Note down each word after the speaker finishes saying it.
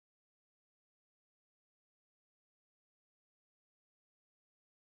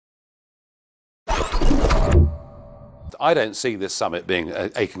I don't see this summit being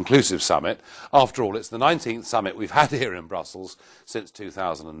a conclusive summit. After all, it's the 19th summit we've had here in Brussels since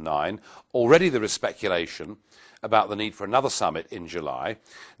 2009. Already there is speculation about the need for another summit in July.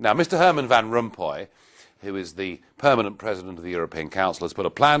 Now, Mr. Herman Van Rompuy, who is the permanent president of the European Council, has put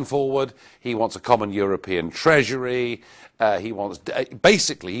a plan forward. He wants a common European treasury. He wants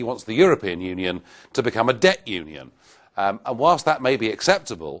the European Union to become a debt union. And whilst that may be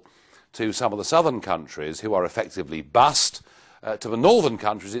acceptable to some of the southern countries who are effectively bust, to the northern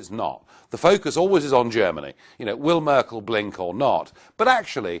countries it's not. The focus always is on Germany. You know, will Merkel blink or not? But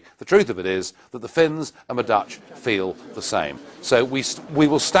actually, the truth of it is that the Finns and the Dutch feel the same. So we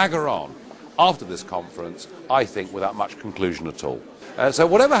will stagger on after this conference, I think, without much conclusion at all. So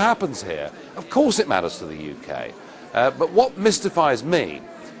whatever happens here, of course it matters to the UK. But what mystifies me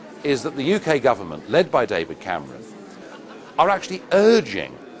is that the UK government, led by David Cameron, are actually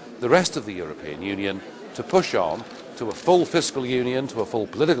urging the rest of the European Union to push on to a full fiscal union, to a full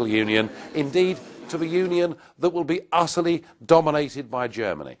political union, indeed to the union that will be utterly dominated by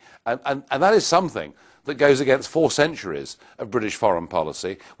Germany. And that is something that goes against 4 centuries of British foreign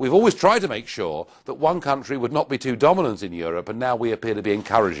policy. We've always tried to make sure that one country would not be too dominant in Europe, and now we appear to be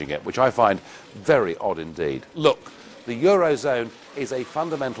encouraging it, which I find very odd indeed. Look, the Eurozone is a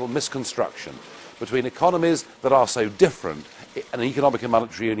fundamental misconstruction between economies that are so different. An economic and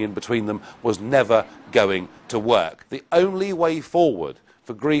monetary union between them was never going to work. The only way forward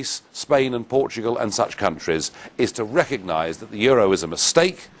for Greece, Spain and Portugal and such countries is to recognise that the euro is a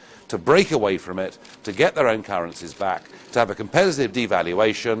mistake, to break away from it, to get their own currencies back, to have a competitive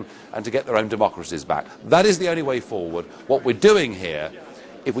devaluation and to get their own democracies back. That is the only way forward. What we're doing here,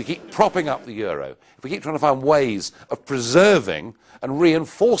 if we keep propping up the euro, if we keep trying to find ways of preserving and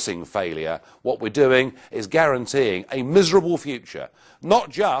reinforcing failure, what we're doing is guaranteeing a miserable future,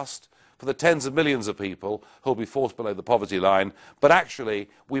 not just for the tens of millions of people who will be forced below the poverty line, but actually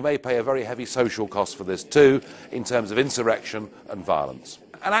we may pay a very heavy social cost for this too, in terms of insurrection and violence.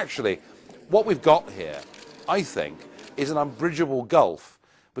 And actually, what we've got here, I think, is an unbridgeable gulf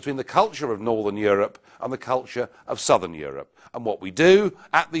between the culture of Northern Europe and the culture of Southern Europe. And what we do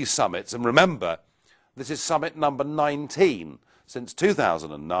at these summits, and remember, this is summit number 19 since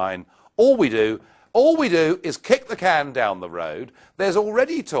 2009, all we do is kick the can down the road. There's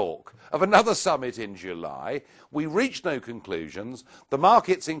already talk of another summit in July. We reach no conclusions. The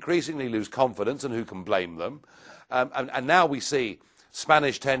markets increasingly lose confidence, and who can blame them? And now we see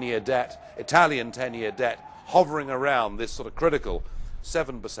Spanish 10-year debt, Italian 10-year debt hovering around this sort of critical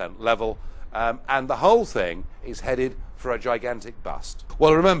 7% level, and the whole thing is headed for a gigantic bust.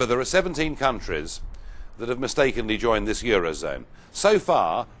 Well, remember, there are 17 countries that have mistakenly joined this Eurozone. So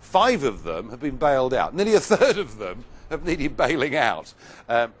far, 5 of them have been bailed out. Nearly a third of them have needed bailing out.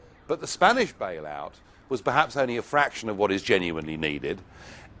 But the Spanish bailout was perhaps only a fraction of what is genuinely needed.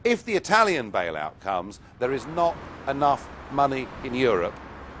 If the Italian bailout comes, there is not enough money in Europe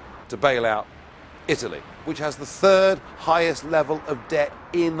to bail out Italy, which has the 3rd highest level of debt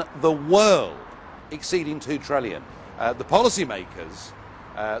in the world, exceeding 2 trillion. The policymakers,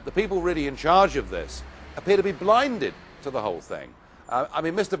 the people really in charge of this, appear to be blinded to the whole thing. I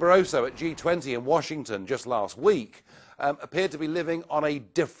mean, Mr. Barroso at G20 in Washington just last week appeared to be living on a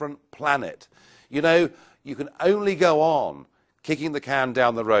different planet. You know, you can only go on kicking the can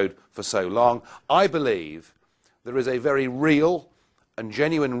down the road for so long. I believe there is a very real and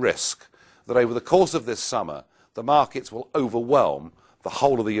genuine risk that over the course of this summer, the markets will overwhelm the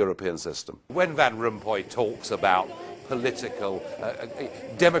whole of the European system. When Van Rompuy talks about political,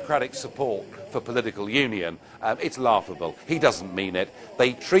 democratic support for political union, it's laughable. He doesn't mean it.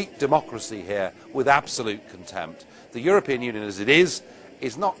 They treat democracy here with absolute contempt. The European Union as it is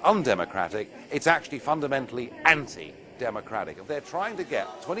not undemocratic, it's actually fundamentally anti-democratic. If they're trying to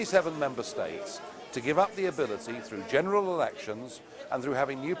get 27 member states to give up the ability through general elections and through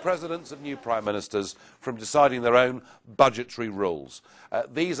having new presidents and new prime ministers from deciding their own budgetary rules.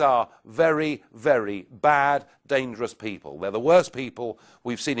 These are very, very bad, dangerous people. They're the worst people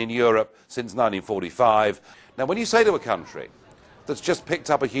we've seen in Europe since 1945. Now, when you say to a country that's just picked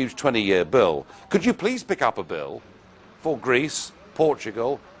up a huge 20-year bill, could you please pick up a bill for Greece,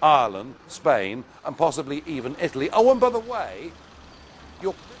 Portugal, Ireland, Spain, and possibly even Italy? Oh, and by the way,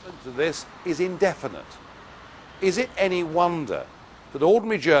 your commitment to this is indefinite. Is it any wonder that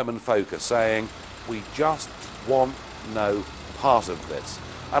ordinary German folk are saying, we just want no part of this?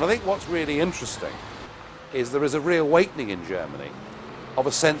 And I think what's really interesting is there is a reawakening in Germany of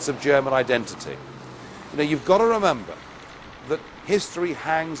a sense of German identity. You know, you've got to remember that history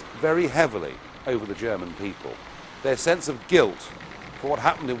hangs very heavily over the German people. Their sense of guilt for what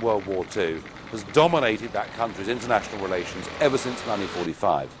happened in World War II has dominated that country's international relations ever since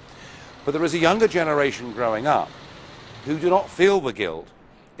 1945. But there is a younger generation growing up who do not feel the guilt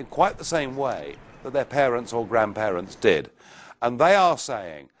in quite the same way that their parents or grandparents did. And they are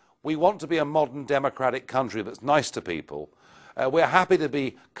saying, we want to be a modern democratic country that's nice to people. We're happy to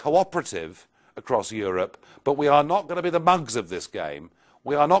be cooperative across Europe, but we are not going to be the mugs of this game.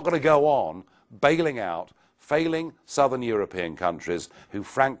 We are not going to go on bailing out failing southern European countries who,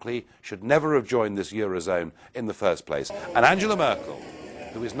 frankly, should never have joined this Eurozone in the first place. And Angela Merkel,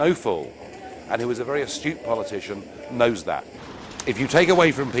 who is no fool and who is a very astute politician, knows that. If you take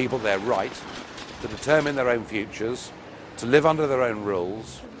away from people their right to determine their own futures, to live under their own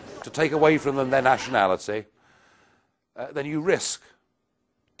rules, to take away from them their nationality, then you risk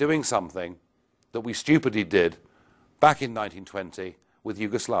doing something that we stupidly did back in 1920 with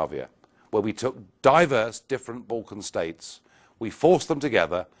Yugoslavia, where we took diverse, different Balkan states, we forced them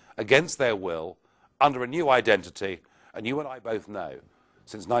together against their will, under a new identity, and you and I both know,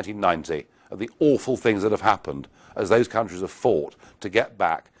 since 1990, of the awful things that have happened as those countries have fought to get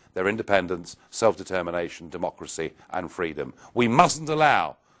back their independence, self-determination, democracy and freedom. We mustn't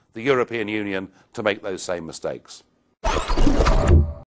allow the European Union to make those same mistakes.